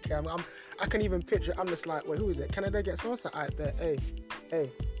in the UK. I can even picture. I'm just like, wait, who is it? Canada get so I bet.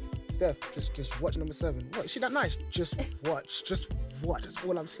 Hey, Steph, just watch number 7. What? Is she that nice? Just watch. That's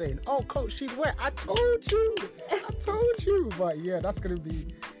all I'm saying. Oh, coach, she's wet. I told you. But yeah, that's gonna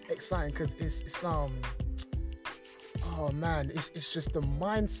be exciting because it's oh man, it's just the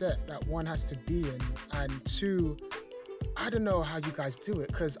mindset that one has to be in, and 2. I don't know how you guys do it,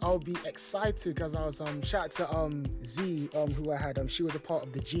 because I'll be excited because I was shout out to Z who I had, she was a part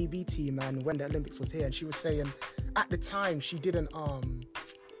of the GB team, and when the Olympics was here, and she was saying at the time she didn't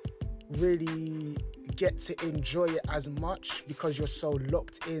really get to enjoy it as much because you're so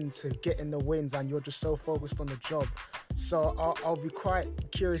locked into getting the wins and you're just so focused on the job. So I'll be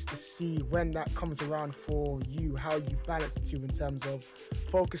quite curious to see when that comes around for you, how you balance the two in terms of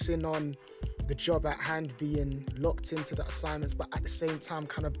focusing on the job at hand, being locked into the assignments, but at the same time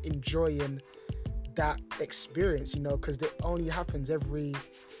kind of enjoying that experience, because it only happens every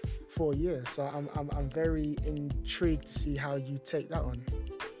 4 years. So I'm very intrigued to see how you take that on.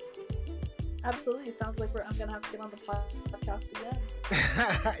 Absolutely. It sounds like I'm gonna have to get on the podcast again.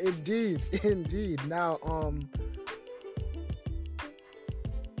 Indeed. Now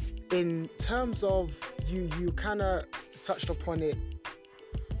in terms of you kind of touched upon it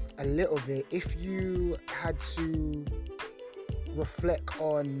a little bit. If you had to reflect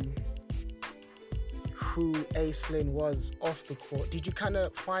on who Aislinn was off the court, did you kind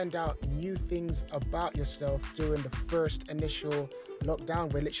of find out new things about yourself during the first initial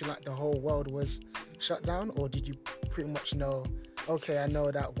lockdown where literally like the whole world was shut down? Or did you pretty much know, okay, I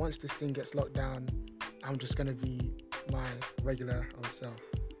know that once this thing gets locked down, I'm just going to be my regular old self?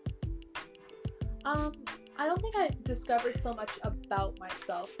 I don't think I discovered so much about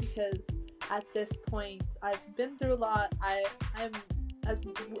myself, because at this point I've been through a lot. I'm, as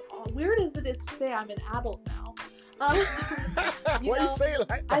weird as it is to say, I'm an adult now. Why do you say it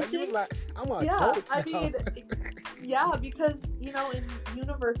like that? I think, like, I'm an adult now. I mean, yeah, because, you know, in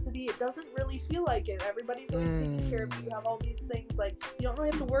university, it doesn't really feel like it. Everybody's always taking care of you. You have all these things, like, you don't really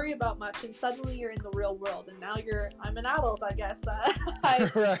have to worry about much, and suddenly you're in the real world, and now I'm an adult, I guess.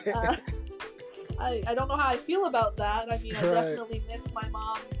 Right. I don't know how I feel about that. I mean, I definitely miss my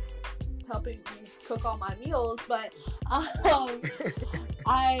mom helping me cook all my meals, but I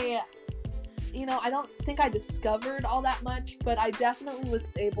don't think I discovered all that much, but I definitely was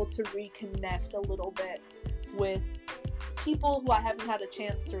able to reconnect a little bit with people who I haven't had a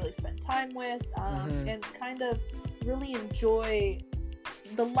chance to really spend time with, and kind of really enjoy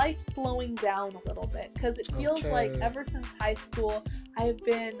the life slowing down a little bit, because it feels like ever since high school I have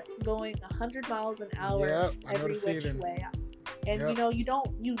been going 100 miles an hour every which way. And you know, you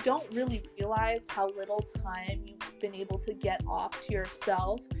don't really realize how little time you've been able to get off to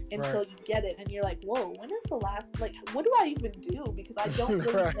yourself until you get it, and you're like, whoa, when is the last, like, what do I even do? Because I don't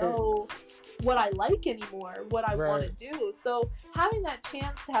really know what I like anymore, what I want to do. So having that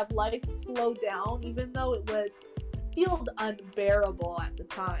chance to have life slow down, even though it felt unbearable at the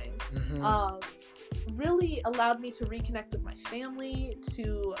time, really allowed me to reconnect with my family,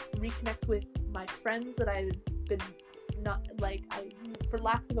 to reconnect with my friends that I've been for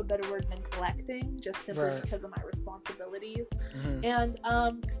lack of a better word, neglecting, just simply because of my responsibilities. And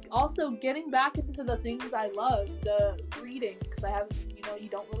also getting back into the things I love, the reading, because you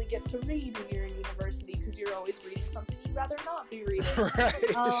don't really get to read when you're in university, because you're always reading something you'd rather not be reading.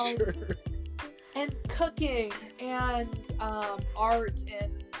 And cooking and art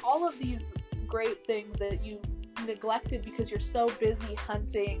and all of these great things that you neglected because you're so busy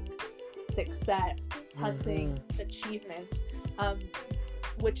hunting success, hunting achievement,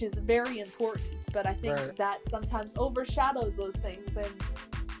 which is very important, but I think that sometimes overshadows those things. And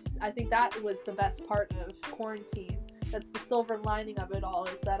I think that was the best part of quarantine. That's the silver lining of it all,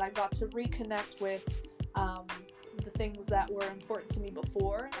 is that I got to reconnect with the things that were important to me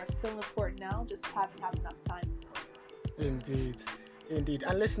before and are still important now, just haven't had enough time. Indeed.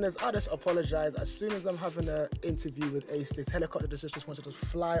 And listeners, I just apologize. As soon as I'm having an interview with Ace, this helicopter just wants to just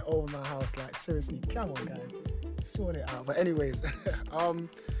fly over my house. Like, seriously, come on, guys, sort it out. But anyways,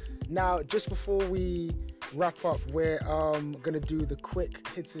 now just before we wrap up, we're gonna do the quick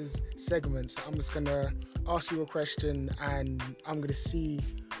hitters segments. I'm just gonna ask you a question, and I'm gonna see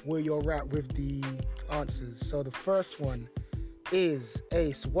where you're at with the answers. So the first one is,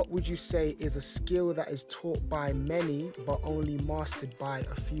 Ace, what would you say is a skill that is taught by many but only mastered by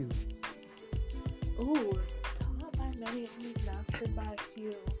a few? Ooh, taught by many, only mastered by a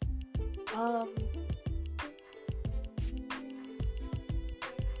few.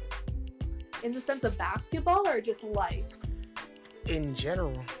 In the sense of basketball or just life? In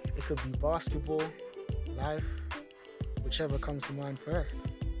general. It could be basketball, life, whichever comes to mind first.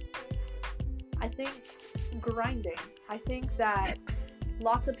 I think grinding. I think that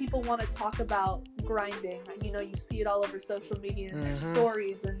lots of people want to talk about grinding. You know, you see it all over social media and their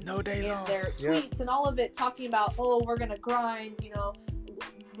stories and, their tweets and all of it, talking about, oh, we're going to grind, you know,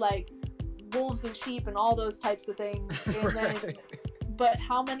 like wolves and sheep and all those types of things. And then, but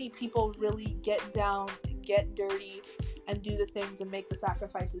how many people really get down and get dirty and do the things and make the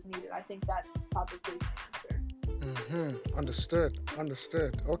sacrifices needed? I think that's probably my answer.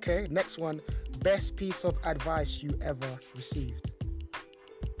 Understood. Okay, next one. Best piece of advice you ever received?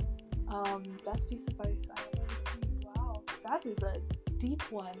 Best piece of advice I ever received? Wow, that is a deep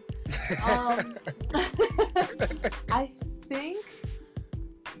one. I think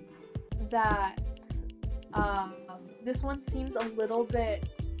that this one seems a little bit,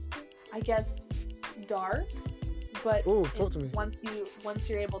 I guess, dark, but talk to me. Once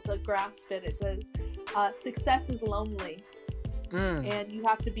you're able to grasp it, it does. Success is lonely. And you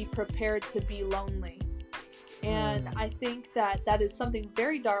have to be prepared to be lonely. And I think that is something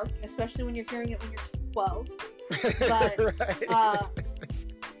very dark, especially when you're hearing it when you're 12. But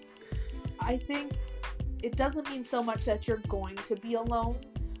I think it doesn't mean so much that you're going to be alone,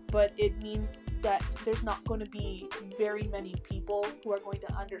 but it means that there's not going to be very many people who are going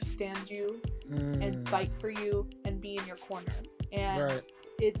to understand you and fight for you and be in your corner. And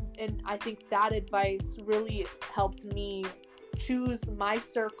and I think that advice really helped me choose my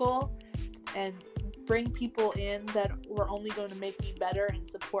circle and bring people in that were only going to make me better and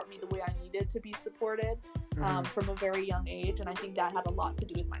support me the way I needed to be supported from a very young age. And I think that had a lot to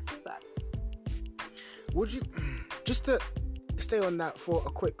do with my success. Would you, just to stay on that for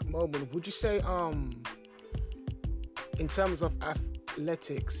a quick moment, would you say in terms of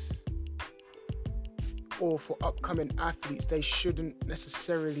athletics or for upcoming athletes, they shouldn't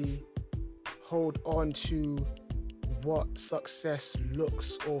necessarily hold on to what success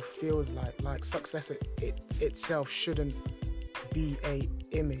looks or feels like success itself shouldn't be a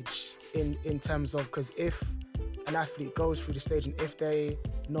image in terms of, because if an athlete goes through the stage and if they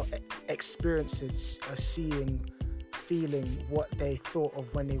not experiencing seeing, feeling what they thought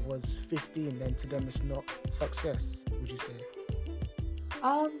of when they was 15, then to them it's not success, would you say?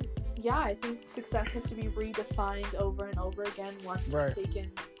 Yeah, I think success has to be redefined over and over again once we take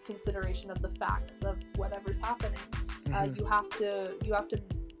in consideration of the facts of whatever's happening. You have to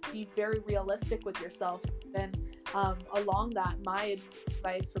be very realistic with yourself, and along that, my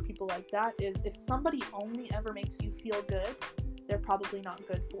advice for people like that is, if somebody only ever makes you feel good, they're probably not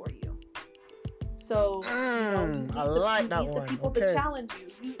good for you. So you need the people to challenge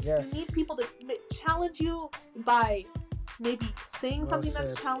you. You need people to challenge you by maybe saying something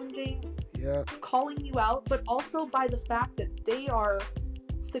that's challenging, calling you out, but also by the fact that they are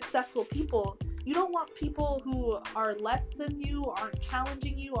successful people. You don't want people who are less than you, aren't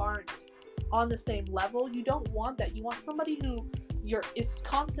challenging you, aren't on the same level. You don't want that. You want somebody who is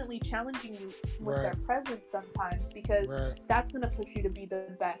constantly challenging you with their presence sometimes, because that's going to push you to be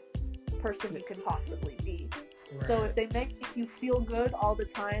the best person you can possibly be. So if they make you feel good all the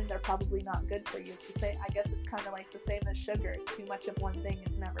time, they're probably not good for you. It's the same, I guess it's kind of like the same as sugar. Too much of one thing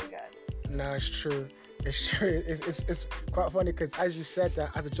is never good. No, it's true. It's true. It's quite funny because as you said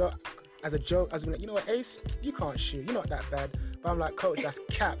that as a joke, I was like, you know what, Ace, you can't shoot. You're not that bad. But I'm like, coach, that's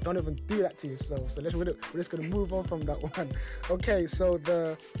cap. Don't even do that to yourself. So we're just going to move on from that one. Okay, so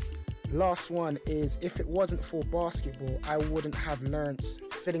the last one is, if it wasn't for basketball, I wouldn't have learnt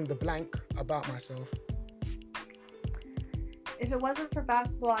filling the blank about myself. If it wasn't for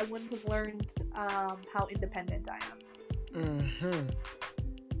basketball, I wouldn't have learned how independent I am.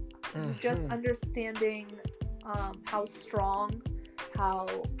 Just understanding how strong, how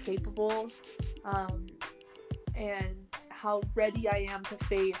capable, and how ready I am to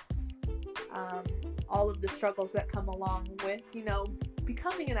face all of the struggles that come along with,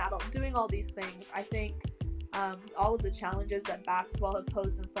 becoming an adult, doing all these things. I think all of the challenges that basketball have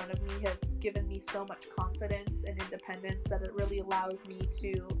posed in front of me have given me so much confidence and independence that it really allows me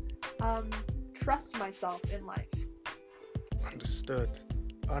to trust myself in life. Understood.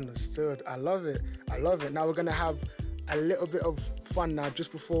 I love it. Now we're gonna have a little bit of fun now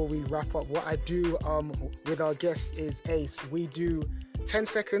just before we wrap up. What I do with our guest is Ace. We do 10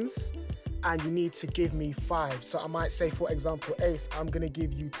 seconds and you need to give me 5. So I might say, for example, Ace, I'm gonna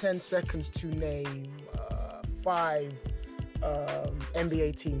give you 10 seconds to name 5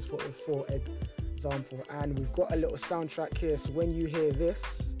 NBA teams, for example. And we've got a little soundtrack here, so when you hear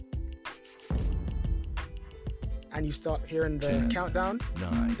this and you start hearing the 10, countdown,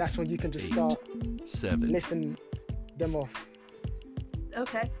 9, that's when you can just 8, start 7. listing them off.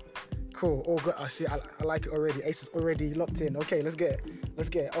 Okay. Cool. All good. I see. I like it already. Ace is already locked in. Okay, let's get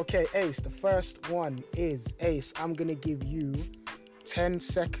it. Okay, Ace. The first one is, Ace, I'm gonna give you 10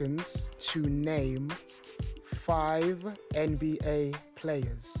 seconds to name 5 NBA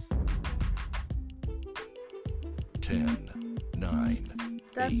players. 10, 9,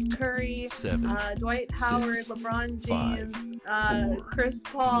 Steph 8, Curry, 7, Dwight Howard, 6, LeBron 5, James, 4, Chris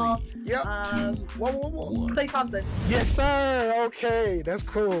Paul, 3, Yep. 2, Whoa. 1. Klay Thompson. Yes, sir. Okay, that's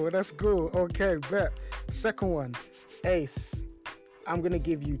cool. Okay, bet. Second one, Ace, I'm gonna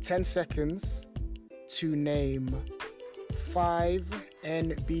give you 10 seconds to name 5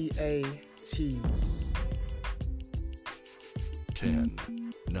 NBA teams. 10,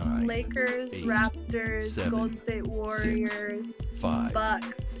 9, Lakers, 8, Raptors, 7, Golden State Warriors, 6, 5,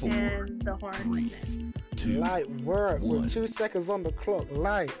 Bucks, 4, and the 3, Hornets. 2, Light work 1. with 2 seconds on the clock.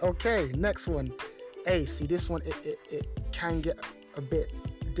 Light. Okay, next one. Ace, see this one, it can get a bit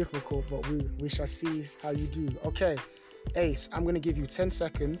difficult, but we shall see how you do. Okay, Ace, I'm gonna give you 10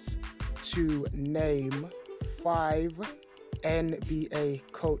 seconds to name 5 NBA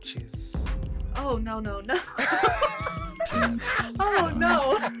coaches. Oh, no. 10, Oh,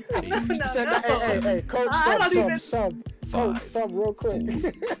 no. 8, No. Hey, coach, I don't even- sub. Post sub real quick.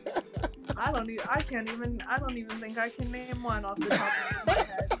 I don't even think I can name one off the top of my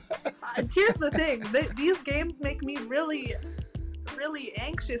head. Here's the thing, these games make me really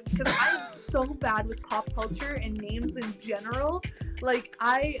anxious because I am so bad with pop culture and names in general. Like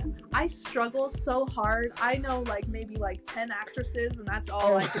I struggle so hard. I know like maybe like 10 actresses and that's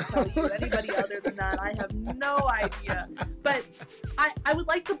all I can tell you. Anybody other than that, I have no idea. But I would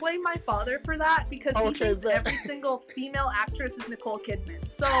like to blame my father for that because he thinks every single female actress is Nicole Kidman.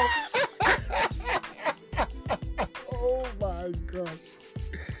 So oh my god.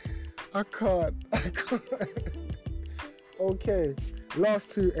 I can't. Okay,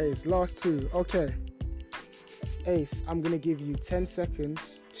 last two, Ace. Last two. Okay. Ace, I'm going to give you 10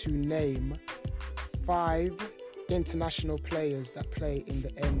 seconds to name 5 international players that play in the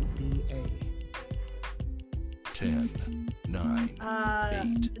NBA. 10, 9, 8,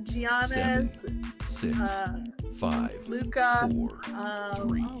 Giannis, 7, 6, 5, Luka, 4, 3,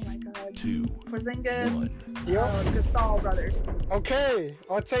 oh my god, 2, Porzingis, 1. Gasol brothers. Okay,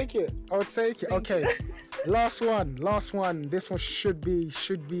 I'll take it. Okay. Last one. This one should be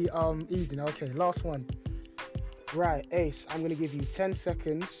easy now. Okay, last one. Right, Ace, I'm going to give you 10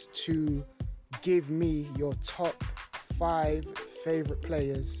 seconds to give me your top 5 favorite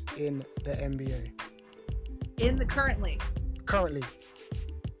players in the NBA. In the currently.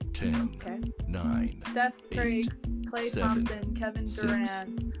 10, Okay. 9, Steph Curry, 8, Klay 7, Thompson, Kevin 6,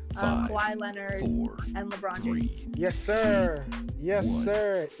 Durant, 5, Kawhi Leonard, 4, and LeBron 3, James. Yes, sir. 1.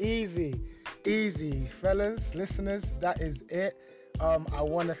 Sir. Easy. Fellas, listeners, that is it. I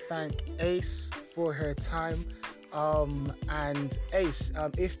want to thank Ace for her time. And Ace,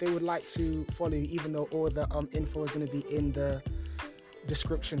 if they would like to follow you, even though all the info is going to be in the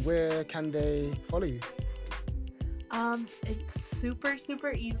description, where can they follow you? It's super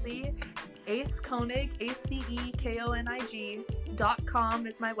easy. Ace Koenig, ACEKONIG.com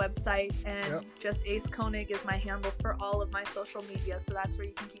is my website, and just Ace Koenig is my handle for all of my social media, so that's where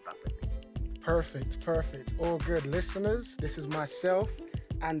you can keep up with me. Perfect. All good. Listeners, this is myself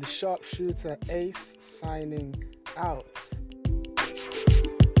and the sharpshooter Ace signing out.